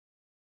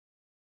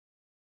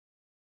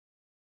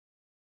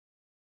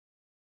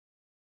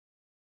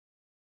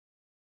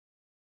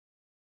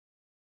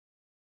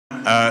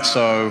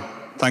So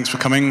thanks for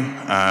coming.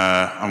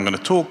 I'm going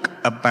to talk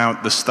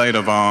about the state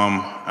of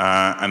ARM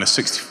and a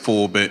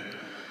 64-bit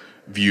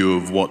view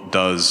of what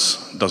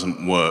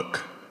doesn't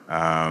work.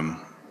 The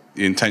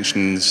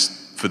intention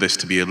is for this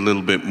to be a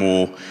little bit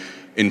more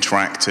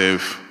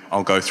interactive.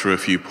 I'll go through a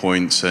few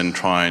points and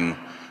try and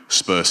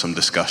spur some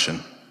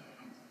discussion.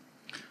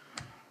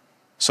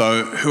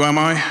 So who am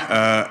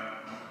I?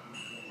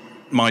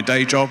 My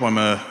day job, I'm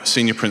a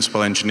senior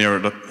principal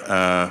engineer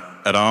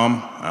at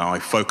ARM. I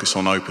focus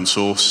on open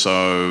source,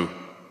 so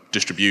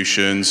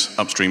distributions,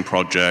 upstream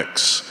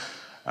projects,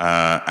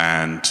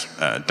 and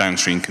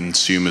downstream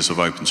consumers of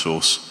open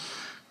source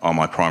are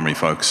my primary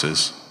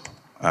focuses.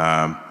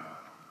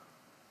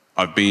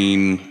 I've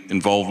been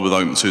involved with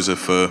openSUSE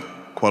for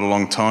quite a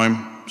long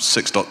time.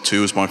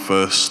 6.2 was my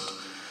first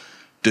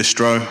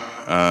distro,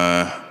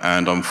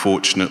 and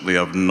unfortunately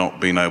I've not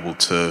been able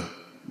to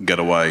get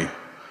away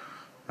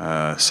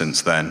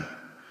since then.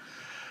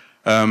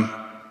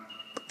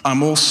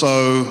 I'm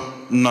also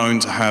known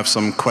to have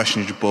some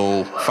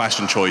questionable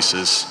fashion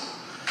choices.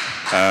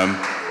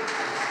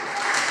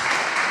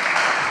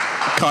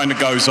 Kind of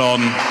goes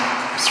on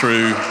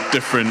through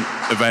different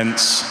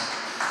events.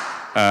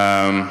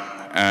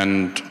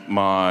 And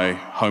my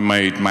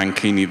homemade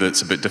mankini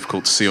that's a bit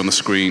difficult to see on the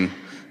screen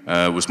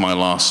was my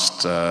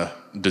last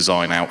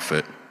design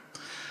outfit.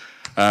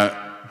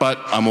 But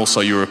I'm also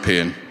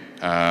European,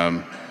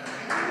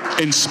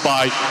 in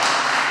spite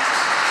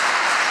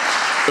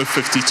of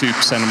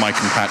 52% of my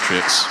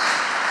compatriots.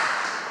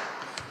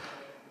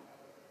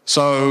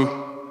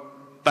 So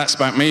that's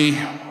about me.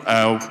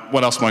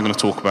 What else am I going to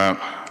talk about?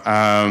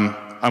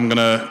 I'm going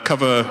to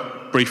cover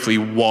briefly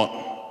what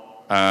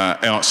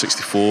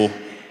ARC64,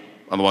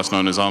 otherwise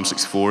known as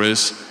ARM64,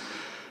 is.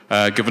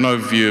 Give an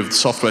overview of the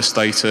software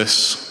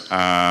status,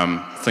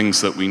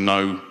 things that we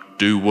know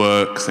do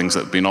work, things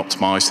that have been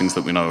optimized, things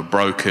that we know are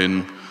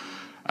broken.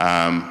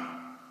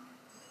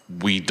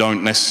 We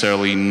don't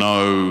necessarily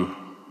know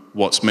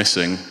what's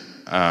missing,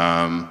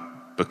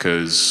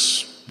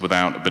 because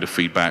without a bit of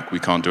feedback, we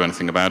can't do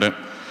anything about it.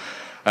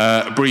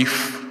 A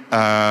brief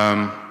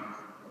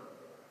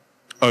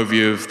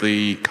overview of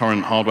the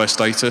current hardware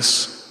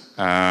status,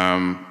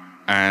 and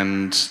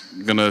I'm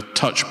going to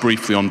touch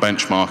briefly on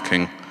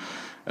benchmarking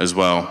as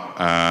well.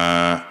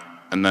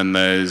 And then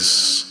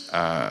there's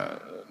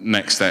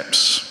next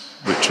steps,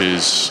 which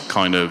is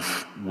kind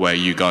of where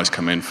you guys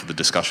come in for the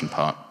discussion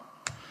part.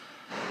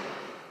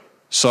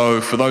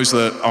 So for those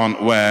that aren't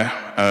aware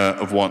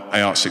of what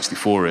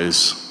ARC64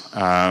 is,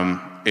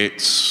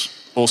 it's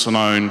also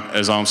known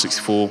as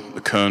ARM64,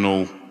 the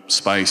kernel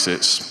space,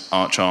 it's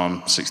Arch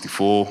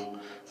ARM64.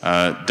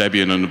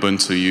 Debian and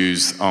Ubuntu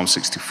use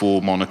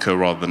ARM64 moniker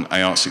rather than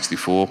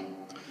ARC64.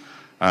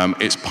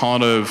 It's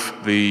part of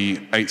the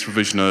 8th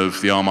revision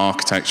of the ARM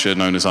architecture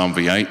known as ARM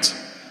v8.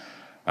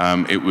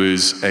 It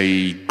was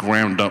a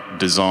ground-up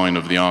design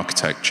of the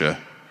architecture,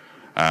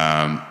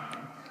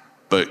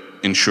 but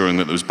ensuring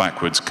that there was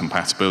backwards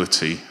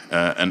compatibility.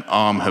 And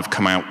ARM have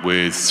come out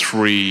with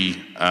 3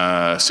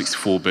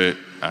 64-bit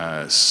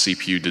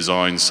CPU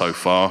designs so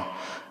far.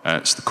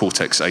 It's the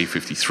Cortex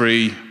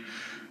A53,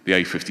 the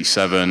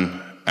A57,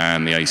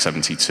 and the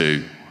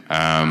A72.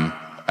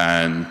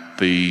 And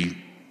the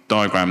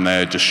diagram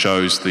there just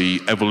shows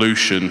the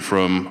evolution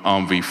from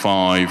ARM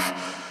v5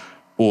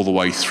 all the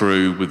way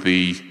through, with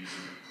the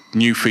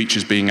new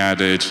features being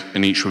added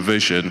in each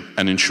revision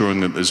and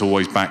ensuring that there's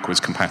always backwards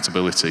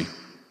compatibility.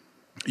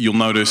 You'll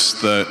notice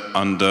that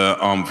under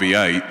ARM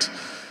v8,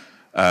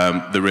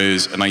 there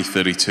is an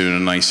A32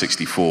 and an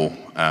A64.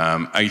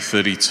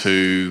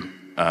 A32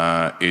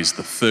 is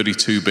the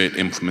 32-bit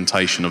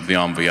implementation of the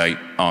ARM v8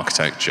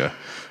 architecture.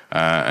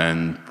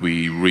 And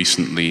we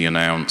recently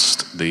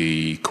announced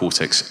the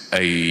Cortex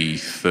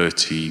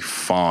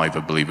A35, I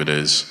believe it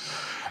is,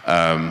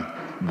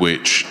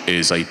 which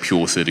is a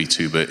pure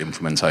 32-bit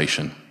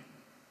implementation.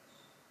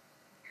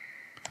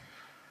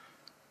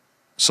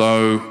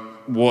 So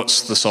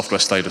what's the software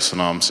status on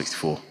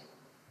ARM64?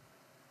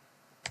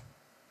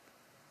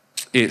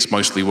 It's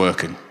mostly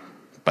working,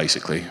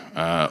 basically.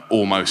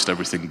 Almost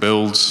everything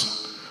builds.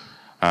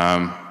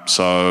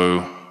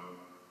 So,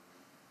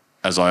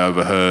 as I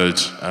overheard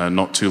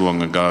not too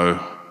long ago,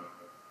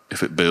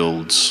 if it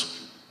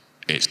builds,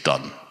 it's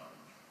done.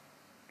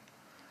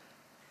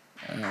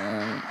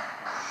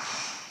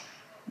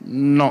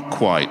 Not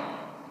quite.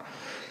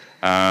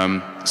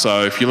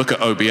 So if you look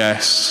at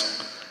OBS,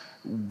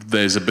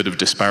 there's a bit of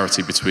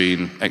disparity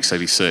between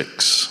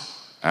x86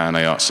 and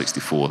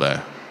ARC64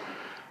 there.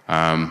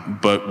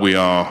 But we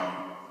are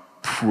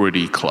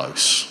pretty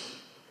close.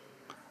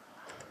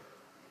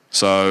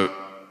 So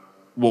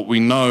what we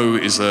know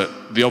is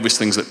that the obvious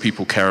things that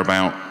people care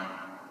about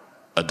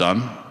are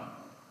done.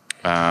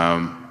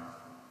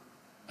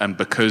 And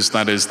because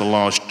that is the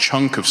large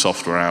chunk of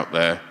software out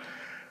there,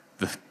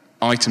 the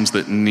items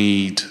that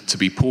need to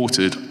be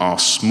ported are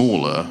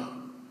smaller,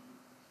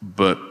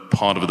 but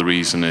part of the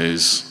reason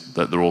is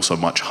that they're also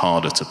much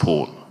harder to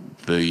port.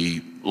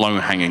 The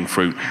low-hanging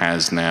fruit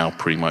has now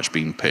pretty much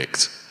been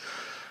picked.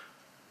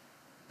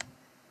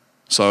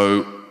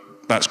 So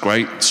that's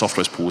great,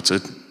 software's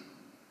ported,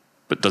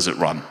 but does it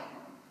run?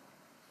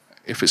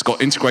 If it's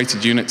got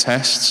integrated unit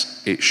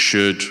tests, it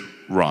should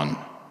run.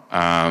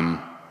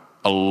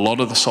 A lot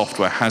of the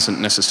software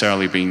hasn't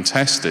necessarily been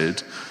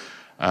tested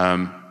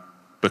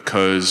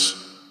because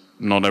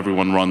not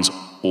everyone runs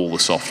all the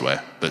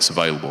software that's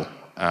available.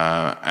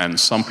 And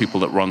some people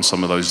that run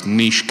some of those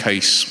niche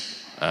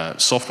case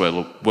software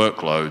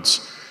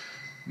workloads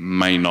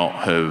may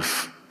not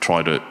have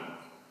tried it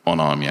on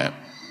ARM yet.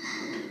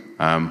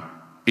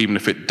 Even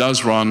if it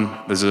does run,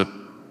 there's a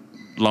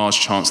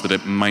large chance that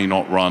it may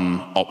not run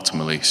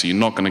optimally. So you're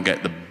not going to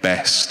get the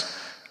best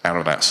out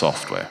of that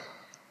software.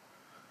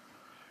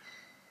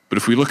 But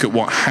if we look at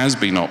what has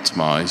been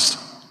optimized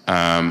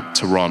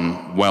to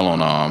run well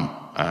on ARM,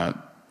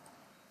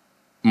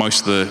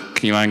 most of the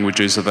key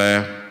languages are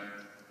there.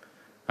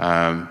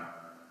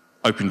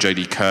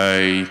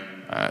 OpenJDK,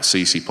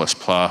 C, C++,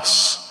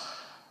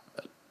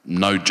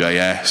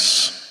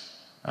 Node.js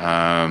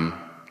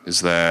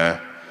is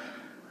there.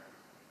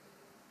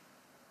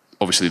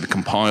 Obviously the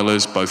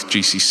compilers, both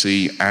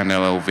GCC and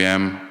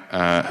LLVM,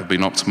 have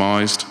been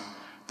optimized.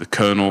 The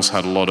kernels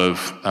had a lot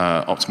of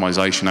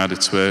optimization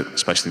added to it,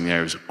 especially in the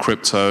areas of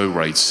crypto,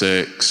 RAID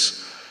 6,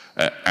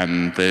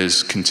 and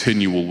there's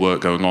continual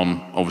work going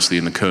on, obviously,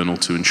 in the kernel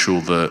to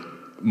ensure that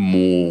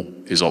more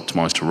is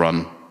optimized to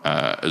run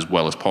as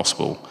well as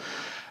possible.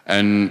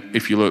 And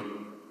if you look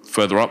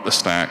further up the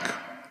stack,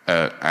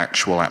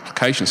 actual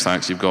application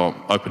stacks, you've got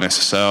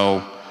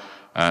OpenSSL,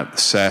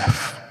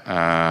 Ceph,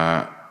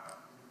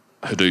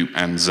 Hadoop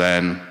and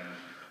Zen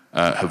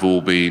have all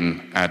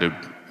been added.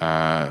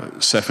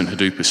 Ceph and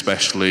Hadoop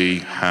especially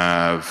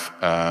have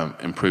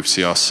improved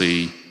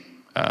CRC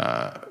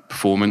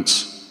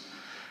performance.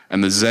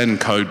 And the Zen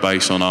code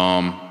base on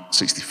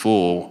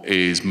ARM64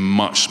 is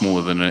much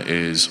smaller than it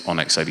is on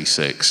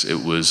x86.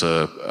 It was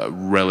a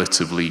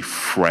relatively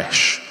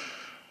fresh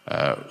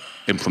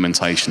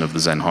implementation of the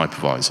Zen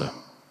hypervisor.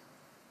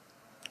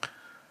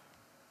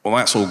 Well,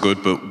 that's all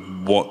good, but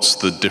what's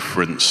the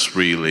difference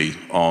really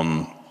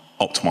on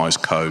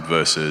optimized code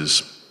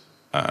versus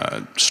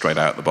straight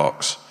out the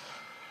box?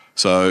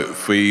 So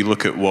if we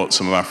look at what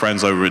some of our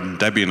friends over in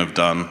Debian have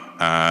done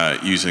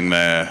using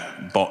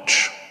their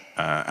botch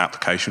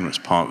application, which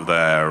is part of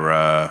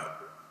their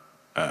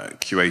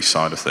QA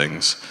side of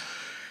things,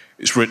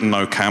 it's written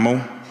no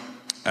camel,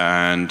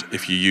 and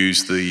if you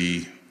use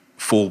the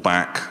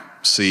fallback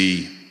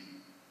C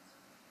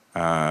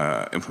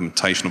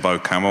implementation of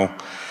OCaml,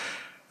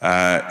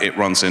 it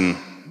runs in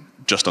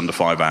just under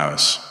 5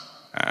 hours.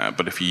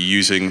 But if you're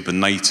using the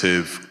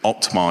native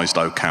optimized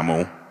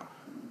OCaml,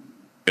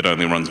 it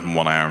only runs in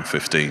 1 hour and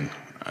 15.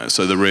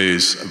 So there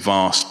is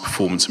vast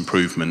performance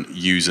improvement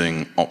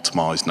using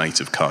optimized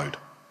native code.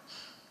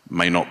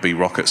 May not be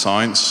rocket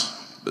science,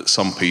 but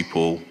some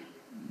people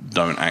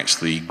don't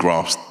actually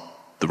grasp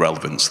the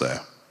relevance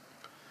there.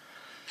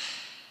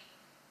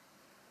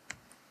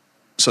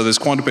 So there's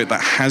quite a bit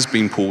that has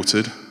been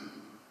ported,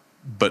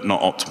 but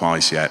not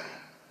optimized yet.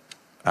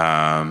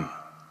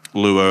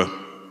 Lua,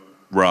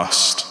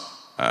 Rust,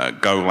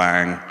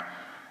 Golang,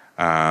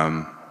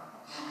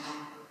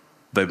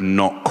 they've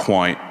not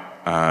quite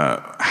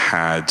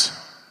had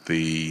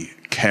the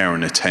care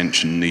and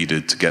attention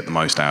needed to get the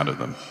most out of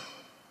them.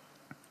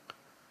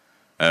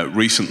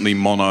 Recently,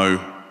 Mono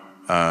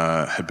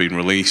had been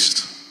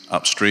released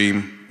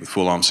upstream with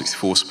full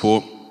ARM64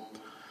 support.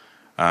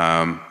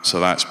 So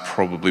that's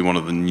probably one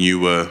of the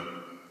newer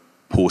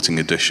porting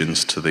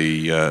additions to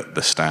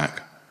the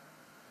stack.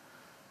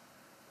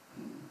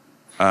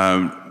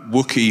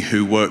 Wookie,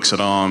 who works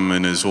at ARM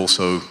and is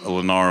also a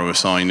Linaro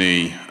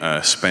assignee,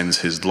 spends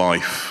his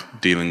life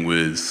dealing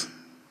with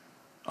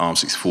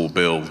ARM64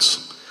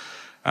 builds.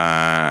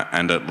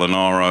 And at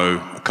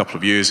Linaro, a couple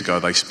of years ago,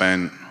 they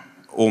spent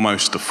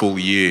almost a full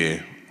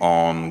year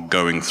on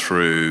going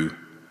through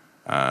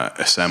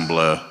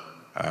assembler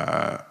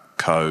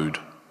code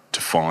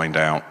to find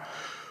out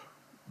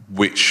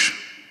which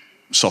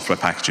software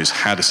packages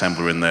had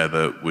assembler in there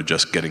that were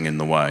just getting in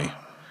the way.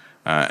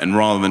 And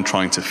rather than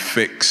trying to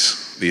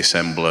fix the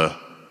assembler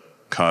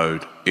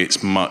code,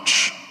 it's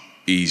much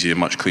easier,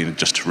 much cleaner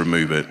just to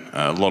remove it.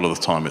 A lot of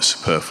the time it's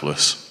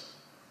superfluous.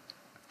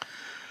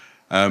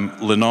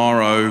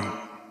 Linaro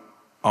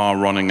are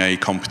running a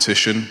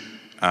competition.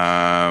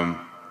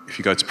 If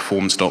you go to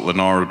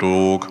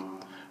performance.linaro.org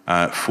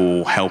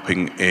for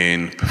helping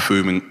in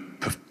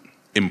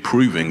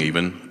improving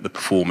even the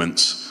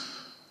performance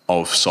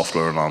of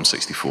software on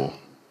ARM64.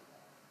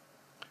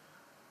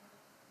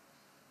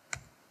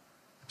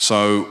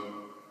 So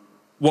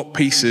what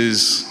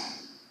pieces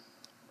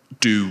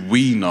do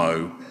we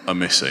know are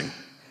missing?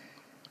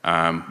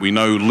 We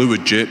know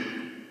LuaJIT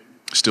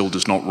still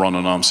does not run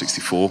on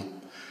ARM64.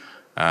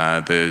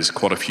 There's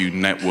quite a few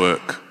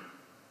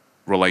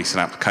network-related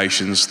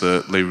applications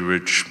that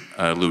leverage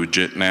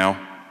LuaJIT now.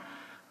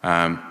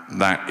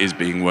 That is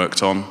being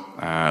worked on.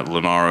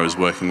 Linaro is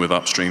working with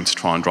upstream to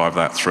try and drive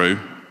that through.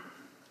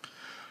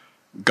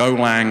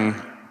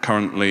 Golang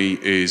currently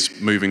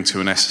is moving to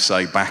an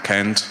SSA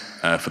backend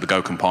for the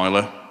Go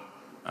compiler.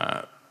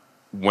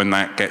 when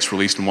that gets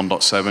released in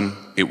 1.7,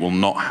 it will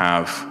not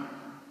have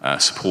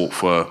support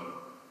for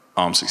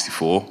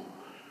ARM64.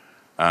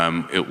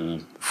 It will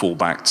fall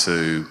back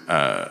to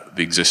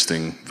the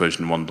existing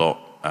version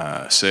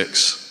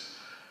 1.6.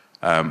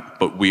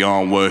 But we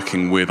are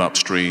working with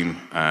upstream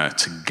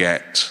to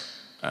get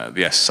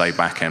the SSA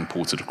backend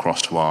ported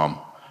across to ARM.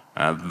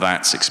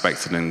 That's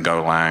expected in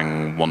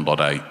Golang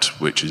 1.8,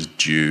 which is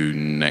due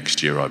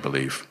next year, I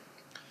believe.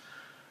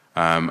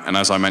 And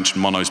as I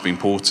mentioned, Mono's been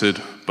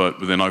ported, but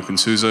within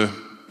openSUSE,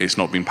 it's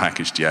not been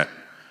packaged yet.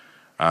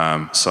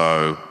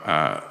 So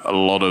a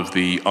lot of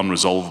the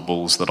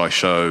unresolvables that I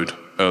showed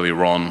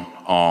earlier on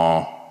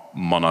are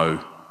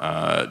Mono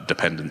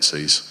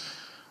dependencies.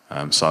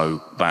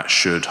 So that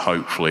should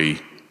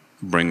hopefully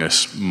bring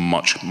us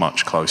much,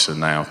 much closer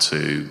now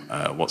to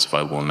what's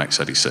available in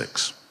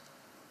x86.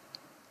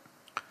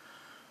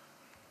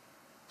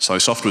 So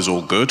software's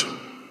all good,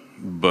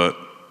 but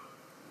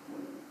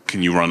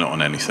can you run it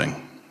on anything?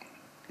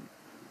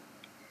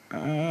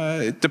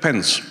 It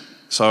depends.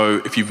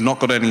 So if you've not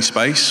got any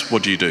space,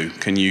 what do?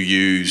 Can you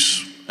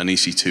use an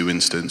EC2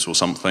 instance or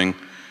something?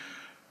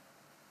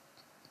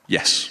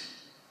 Yes.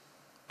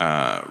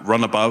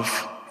 Run above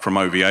from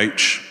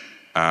OVH,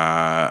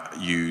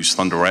 use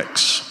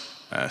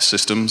ThunderX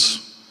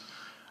systems.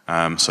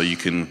 So you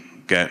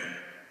can get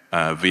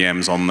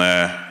VMs on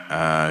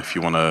there if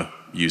you want to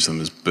use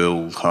them as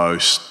build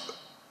host,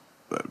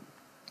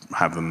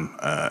 have them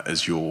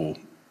as your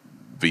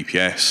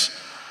VPS.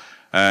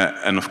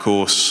 And of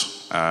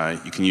course,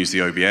 you can use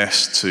the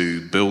OBS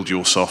to build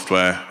your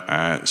software.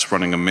 It's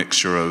running a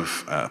mixture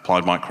of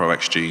Applied Micro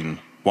XGene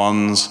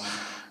 1s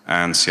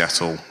and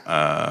Seattle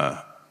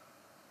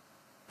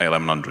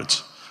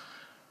A1100s.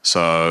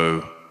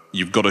 So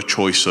you've got a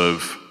choice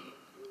of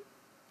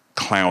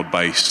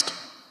cloud-based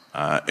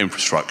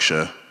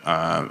infrastructure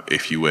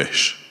if you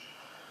wish.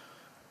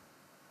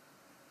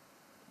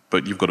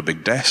 But you've got a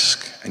big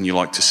desk and you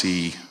like to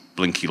see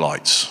blinky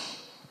lights.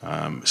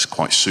 It's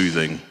quite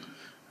soothing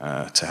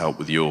to help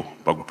with your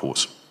bug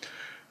reports.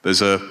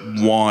 There's a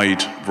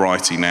wide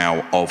variety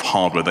now of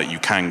hardware that you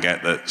can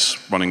get that's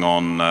running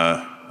on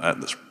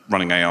that's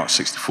running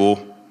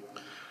AR64.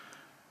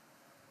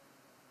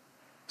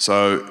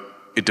 So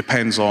it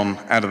depends on,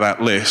 out of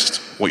that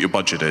list, what your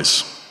budget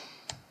is.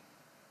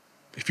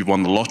 If you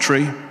won the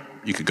lottery,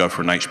 you could go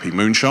for an HP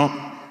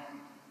Moonshot.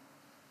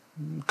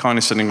 Kind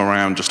of sitting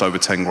around just over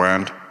 10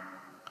 grand.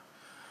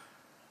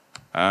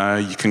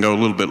 You can go a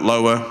little bit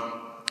lower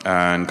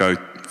and go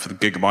for the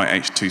Gigabyte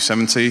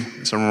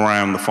H270. It's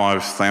around the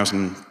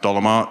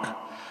 $5,000 mark.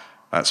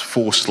 That's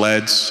 4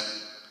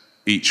 sleds,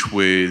 each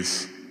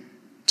with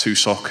 2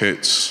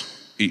 sockets.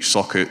 Each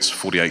socket's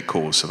 48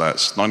 cores, so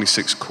that's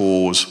 96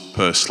 cores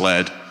per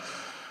sled.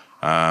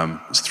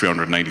 It's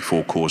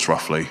 384 cores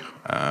roughly,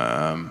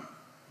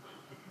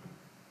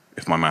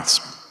 if my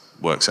maths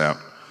works out.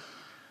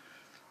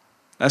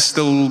 That's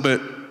still a little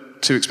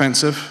bit too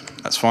expensive.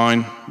 That's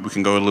fine. We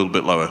can go a little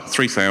bit lower.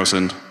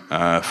 3,000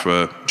 for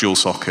a dual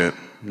socket,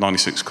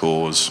 96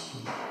 cores,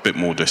 a bit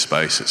more disk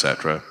space,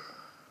 etc.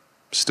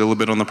 Still a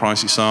bit on the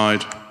pricey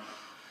side.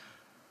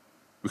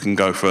 We can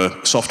go for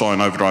Soft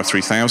Iron Overdrive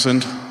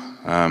 3000.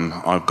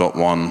 I've got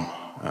one,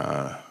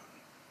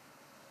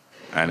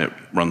 and it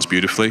runs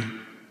beautifully.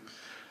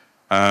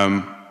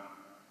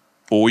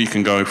 Or you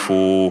can go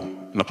for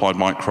an Applied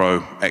Micro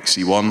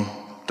XE1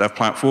 dev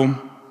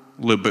platform.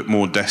 A little bit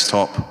more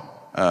desktop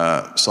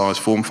size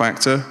form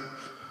factor.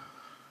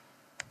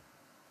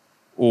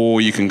 Or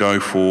you can go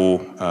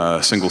for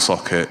a single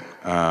socket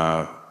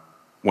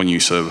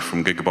 1U server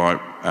from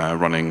Gigabyte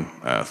running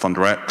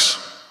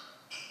ThunderX.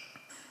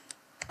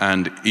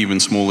 And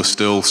even smaller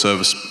still,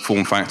 service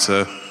form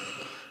factor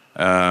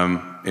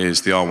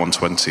is the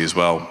R120 as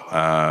well,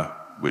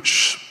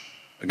 which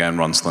again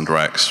runs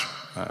ThunderX,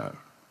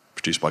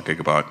 produced by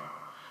Gigabyte.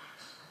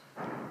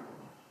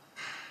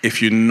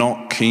 If you're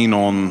not keen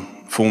on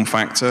form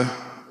factor,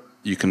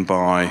 you can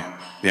buy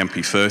the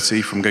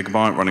MP30 from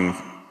Gigabyte running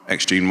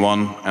XGene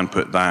 1 and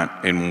put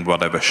that in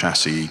whatever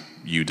chassis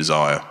you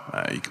desire.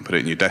 You can put it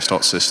in your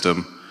desktop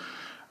system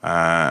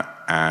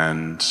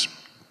and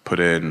put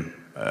in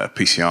a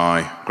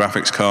PCI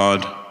graphics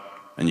card,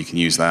 and you can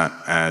use that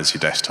as your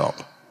desktop.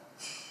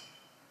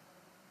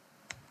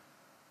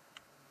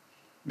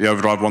 The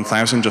Overdrive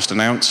 1000 just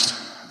announced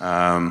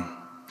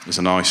is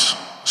a nice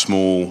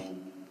small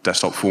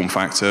desktop form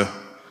factor,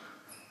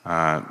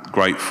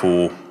 great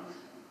for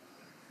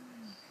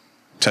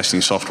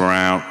testing software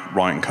out,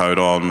 writing code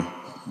on,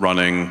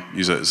 running,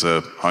 use it as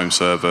a home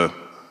server.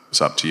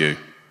 It's up to you.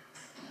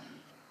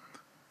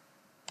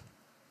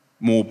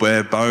 More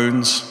bare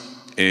bones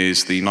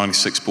is the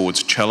 96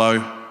 boards Cello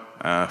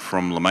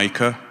from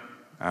LaMaker.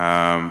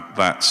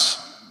 That's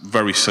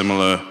very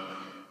similar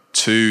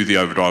to the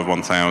Overdrive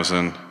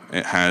 1000.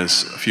 It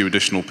has a few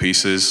additional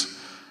pieces,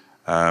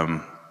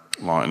 like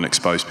an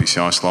exposed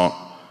PCI slot,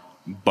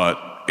 but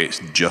it's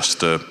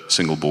just a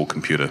single board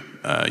computer.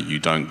 You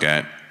don't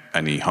get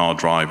any hard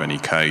drive, any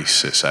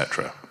case,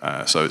 etc.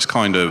 So it's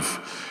kind of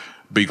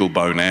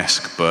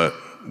BeagleBone-esque, but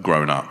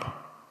grown up.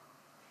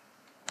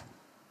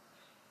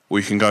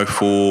 We can go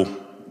for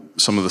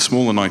some of the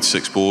smaller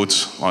 96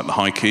 boards, like the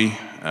high key,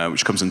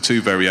 which comes in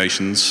 2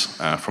 variations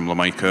from the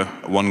maker,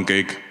 1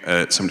 gig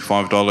at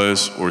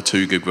 $75 or a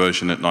 2 gig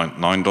version at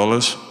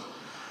 $9.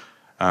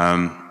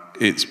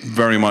 It's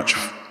very much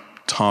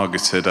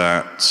targeted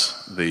at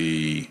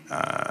the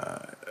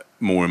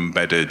more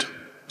embedded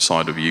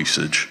side of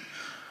usage.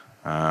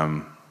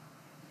 And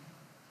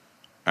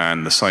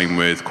the same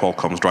with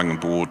Qualcomm's Dragon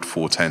Board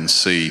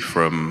 410C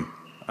from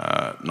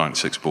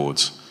 96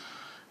 boards.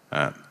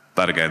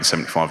 That again,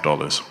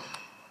 $75.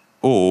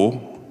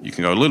 Or you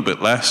can go a little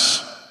bit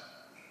less,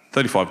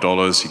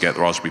 $35, you get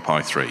the Raspberry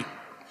Pi 3.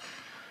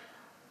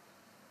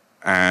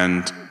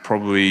 And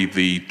probably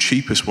the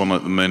cheapest one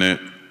at the minute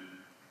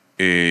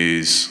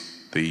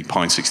is the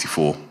Pi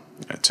 64.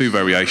 2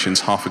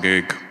 variations, half a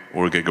gig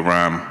or a gig of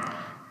RAM,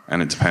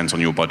 and it depends on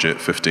your budget,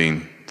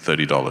 $15,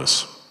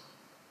 $30.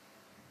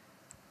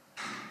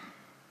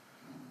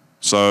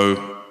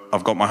 So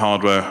I've got my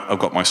hardware, I've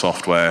got my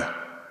software.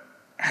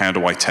 How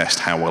do I test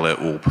how well it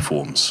all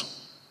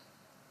performs?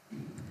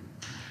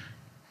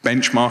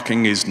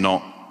 Benchmarking is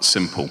not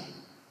simple.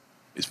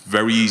 It's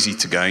very easy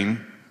to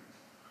gain.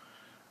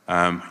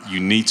 You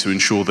need to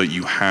ensure that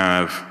you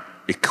have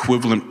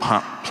equivalent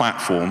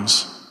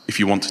platforms if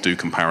you want to do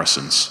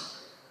comparisons.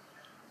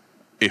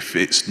 If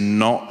it's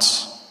not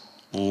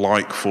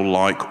like for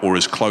like or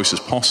as close as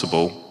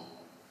possible,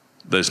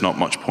 there's not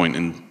much point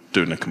in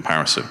doing a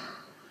comparison.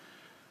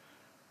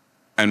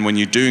 And when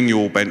you're doing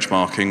your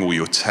benchmarking or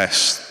your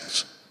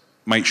tests,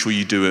 make sure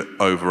you do it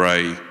over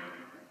a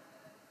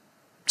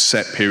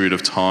set period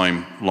of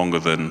time longer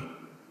than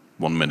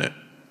 1 minute.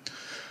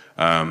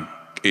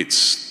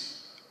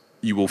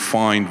 You will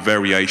find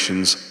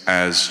variations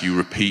as you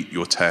repeat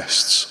your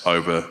tests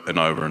over and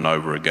over and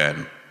over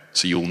again.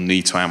 So you'll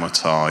need to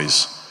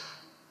amortize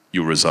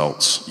your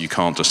results. You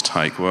can't just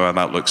take, well,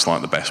 that looks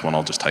like the best one,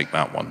 I'll just take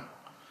that one.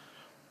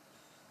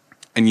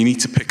 And you need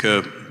to pick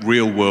a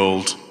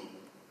real-world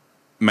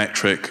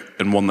metric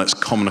and one that's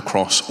common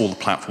across all the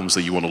platforms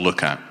that you want to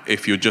look at.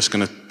 If you're just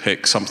going to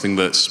pick something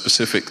that's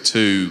specific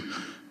to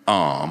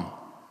ARM,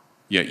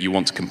 yet you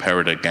want to compare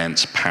it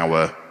against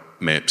Power,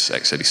 MIPS,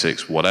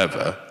 x86,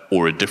 whatever,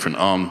 or a different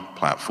ARM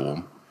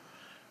platform,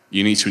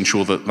 you need to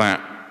ensure that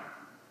that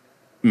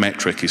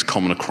metric is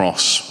common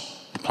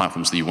across the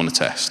platforms that you want to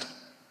test.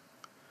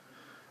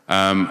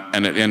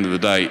 And at the end of the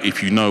day,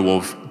 if you know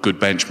of good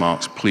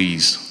benchmarks,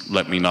 please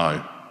let me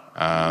know,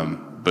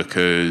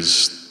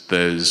 because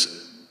there's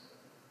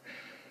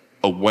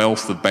a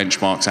wealth of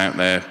benchmarks out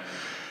there,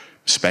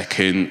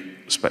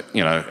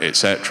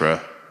 etc.,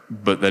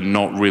 but they're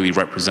not really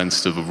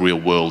representative of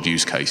real-world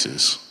use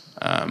cases.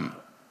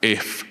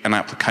 If an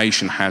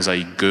application has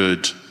a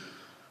good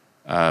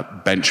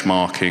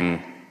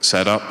benchmarking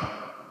setup,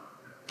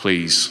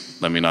 please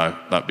let me know.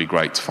 That'd be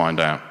great to find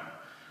out.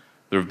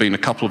 There have been a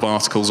couple of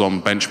articles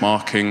on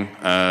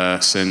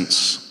benchmarking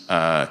since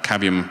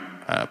Cavium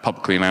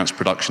publicly announced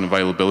production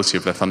availability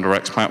of their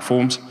ThunderX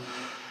platforms.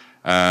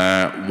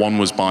 One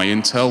was by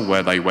Intel,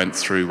 where they went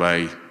through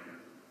a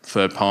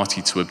third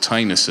party to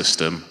obtain a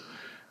system,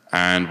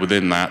 and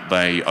within that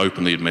they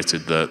openly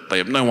admitted that they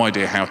have no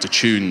idea how to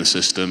tune the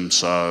system,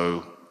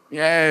 so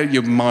yeah,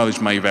 your mileage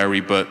may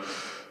vary, but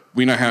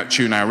we know how to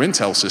tune our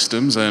Intel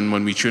systems, and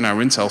when we tune our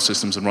Intel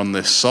systems and run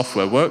this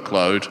software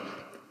workload,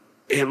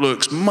 it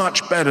looks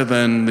much better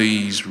than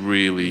these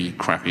really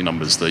crappy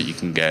numbers that you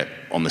can get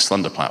on this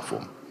Thunder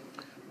platform.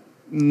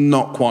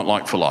 Not quite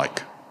like for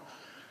like.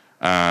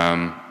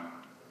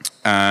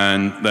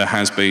 And there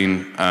has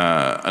been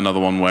another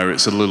one where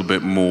it's a little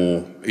bit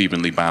more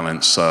evenly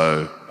balanced,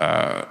 so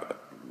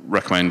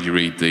recommend you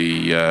read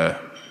the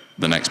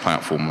next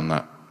platform on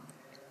that.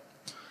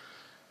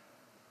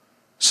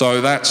 So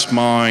that's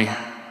my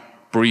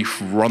brief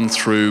run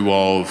through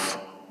of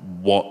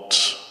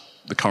what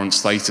the current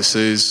status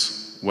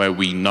is, where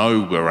we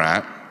know we're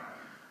at.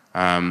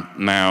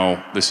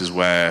 Now this is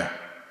where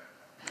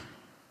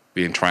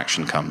the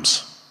interaction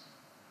comes.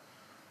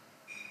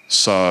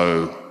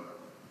 So,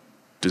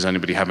 does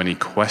anybody have any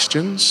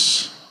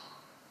questions?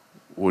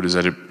 Or does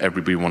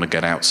everybody want to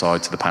get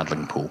outside to the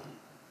paddling pool?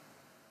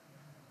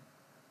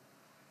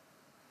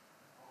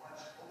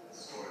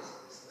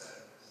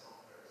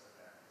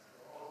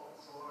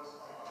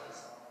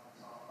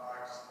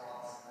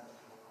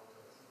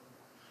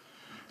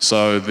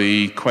 So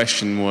the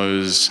question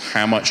was,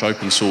 how much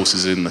open source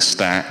is in the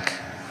stack,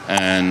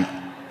 and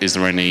is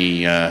there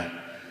any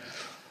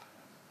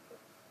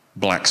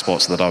black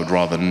spots that I would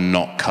rather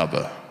not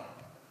cover?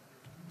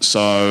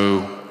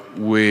 So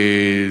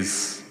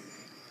with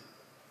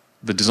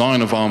the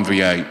design of ARM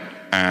v8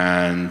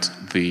 and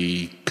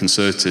the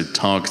concerted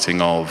targeting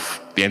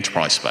of the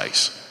enterprise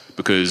space,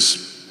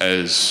 because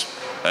as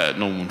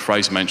Norman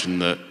Fraser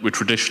mentioned, that we're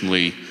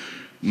traditionally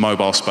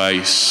mobile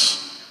space,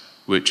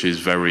 which is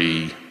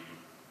very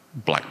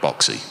black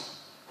boxy.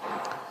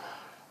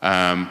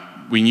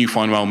 We knew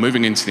fine well,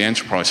 moving into the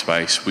enterprise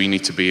space, we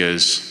need to be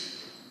as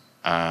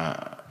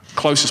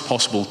close as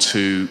possible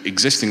to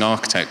existing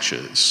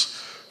architectures,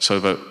 so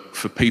that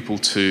for people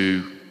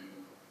to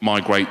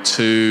migrate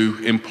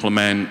to,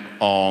 implement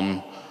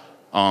on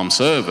ARM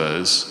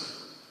servers,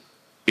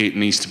 it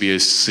needs to be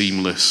as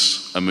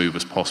seamless a move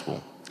as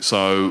possible.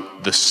 So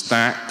the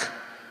stack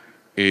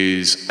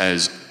is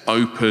as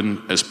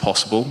open as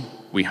possible.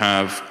 We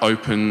have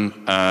open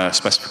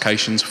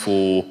specifications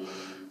for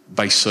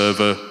base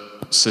server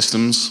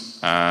systems,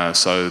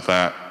 so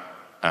that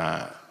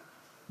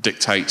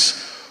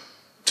dictates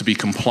to be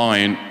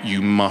compliant,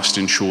 you must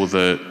ensure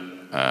that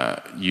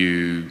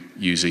you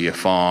use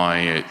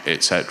EFI,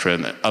 etc.,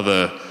 and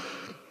other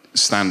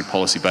standard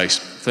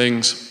policy-based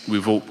things.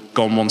 We've all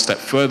gone one step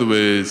further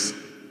with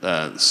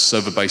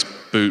server-based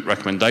boot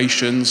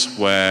recommendations,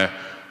 where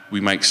we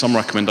make some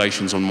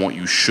recommendations on what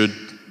you should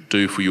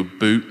do for your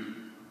boot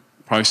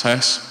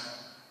process.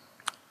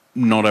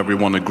 Not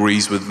everyone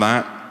agrees with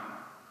that,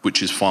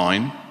 which is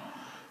fine,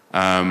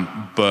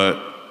 but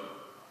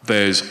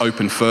there's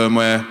open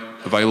firmware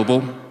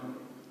available.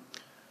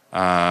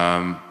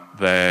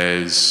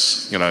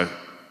 There's,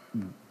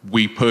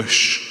 we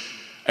push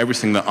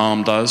everything that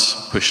ARM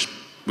does,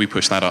 we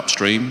push that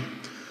upstream.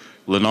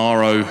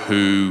 Linaro,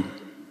 who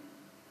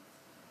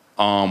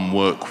ARM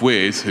work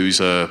with, who's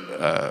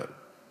a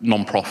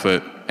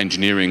non-profit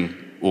engineering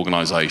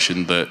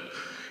organization that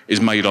is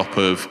made up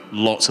of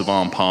lots of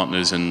ARM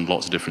partners in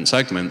lots of different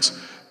segments,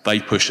 they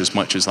push as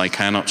much as they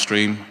can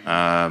upstream.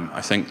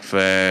 I think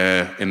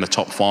they're in the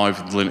top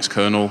 5 of the Linux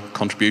kernel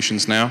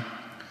contributions now,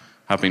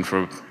 have been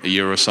for a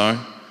year or so.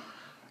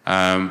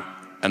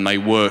 And they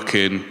work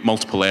in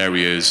multiple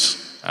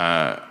areas,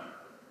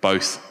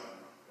 both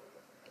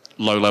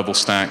low-level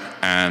stack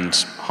and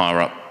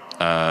higher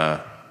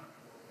up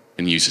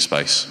in user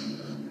space.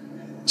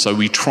 So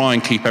we try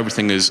and keep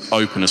everything as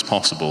open as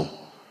possible,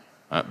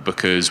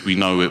 because we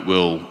know it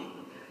will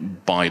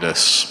bite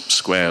us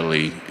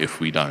squarely if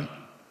we don't.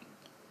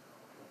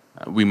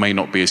 We may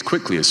not be as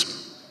quickly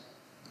as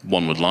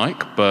one would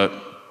like, but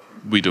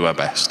we do our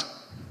best.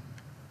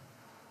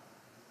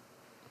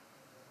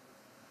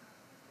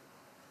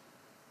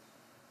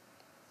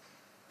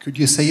 Could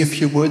you say a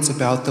few words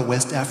about the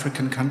West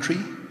African country?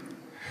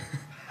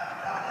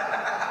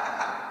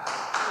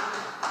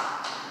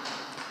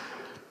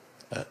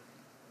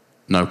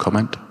 No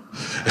comment.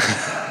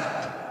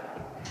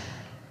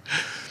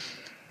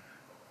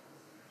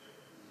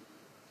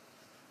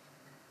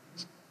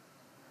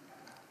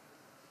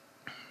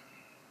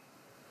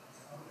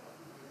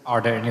 Are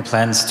there any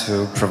plans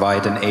to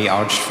provide an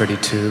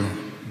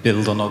AArch32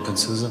 build on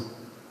openSUSE?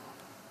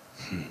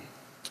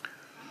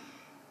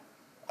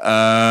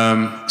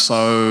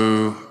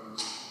 So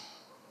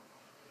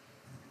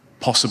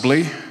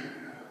possibly.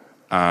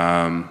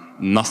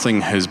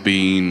 Nothing has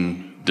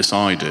been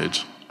decided.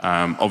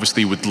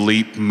 Obviously, with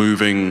Leap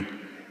moving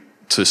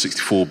to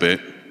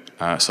 64-bit,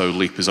 so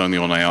Leap is only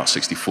on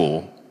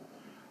AArch64,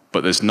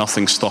 but there's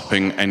nothing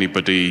stopping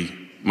anybody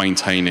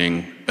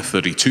maintaining a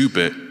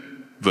 32-bit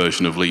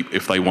version of Leap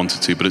if they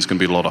wanted to, but it's going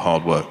to be a lot of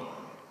hard work.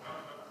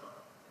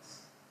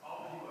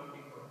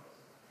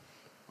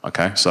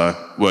 Okay, so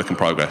work in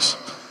progress.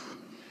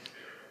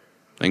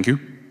 Thank you.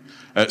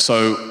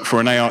 So for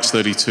an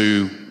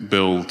AArch32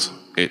 build,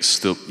 it's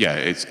still,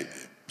 it's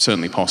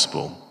certainly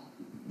possible.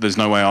 There's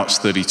no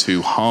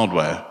AArch32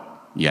 hardware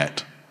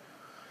yet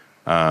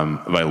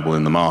available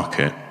in the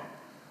market,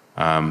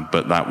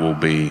 but that will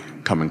be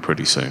coming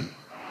pretty soon.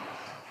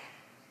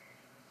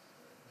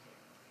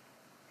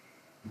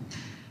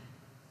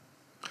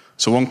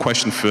 So one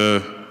question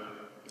for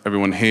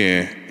everyone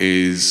here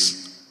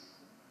is,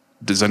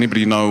 does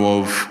anybody know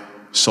of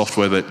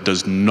software that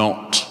does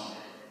not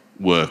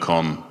work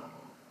on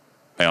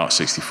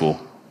AArch64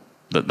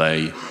 that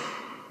they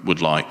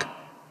would like?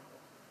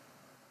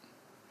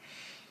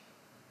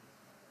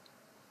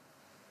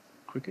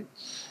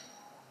 Crickets?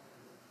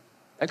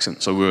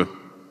 Excellent. So we're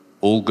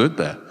all good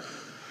there.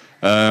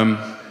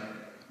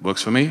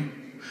 Works for me.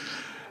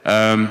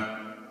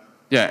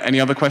 Any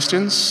other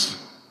questions?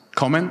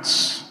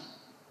 Comments?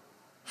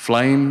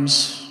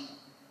 Flames?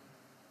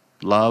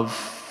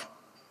 Love?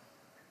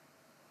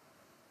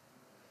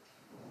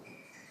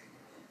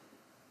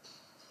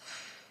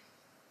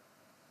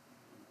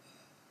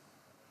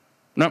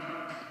 No?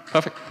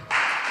 Perfect.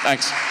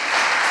 Thanks.